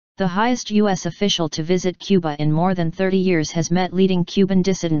The highest U.S. official to visit Cuba in more than 30 years has met leading Cuban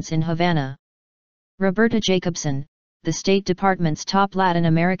dissidents in Havana. Roberta Jacobson, the State Department's top Latin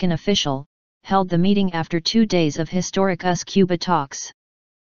American official, held the meeting after 2 days of historic US-Cuba talks.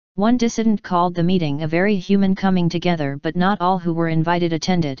 One dissident called the meeting a very human coming together, but not all who were invited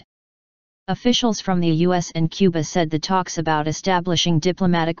attended. Officials from the US and Cuba said the talks about establishing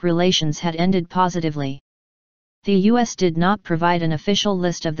diplomatic relations had ended positively. The U.S. did not provide an official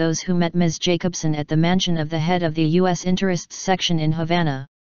list of those who met Ms. Jacobson at the mansion of the head of the U.S. Interests section in Havana.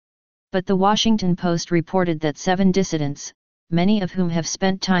 But the Washington Post reported that 7 dissidents, many of whom have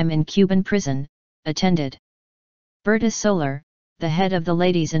spent time in Cuban prison, attended. Berta Soler, the head of the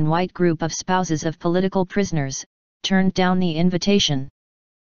Ladies in White group of spouses of political prisoners, turned down the invitation.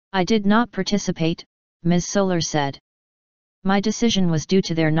 "I did not participate," Ms. Soler said. "My decision was due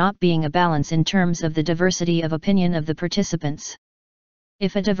to there not being a balance in terms of the diversity of opinion of the participants.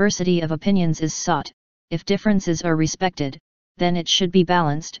 If a diversity of opinions is sought, if differences are respected, then it should be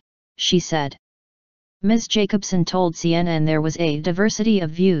balanced," she said. Ms. Jacobson told CNN there was a diversity of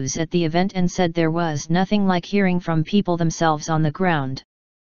views at the event and said there was nothing like hearing from people themselves on the ground.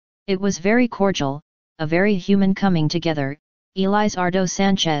 "It was very cordial, a very human coming together," Elizardo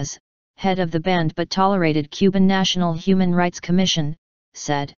Sanchez, head of the banned but tolerated Cuban National Human Rights Commission,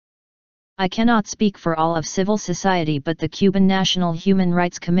 said. "I cannot speak for all of civil society, but the Cuban National Human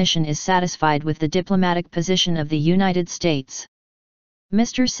Rights Commission is satisfied with the diplomatic position of the United States."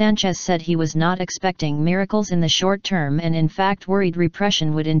 Mr. Sanchez said he was not expecting miracles in the short term and in fact worried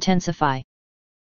repression would intensify.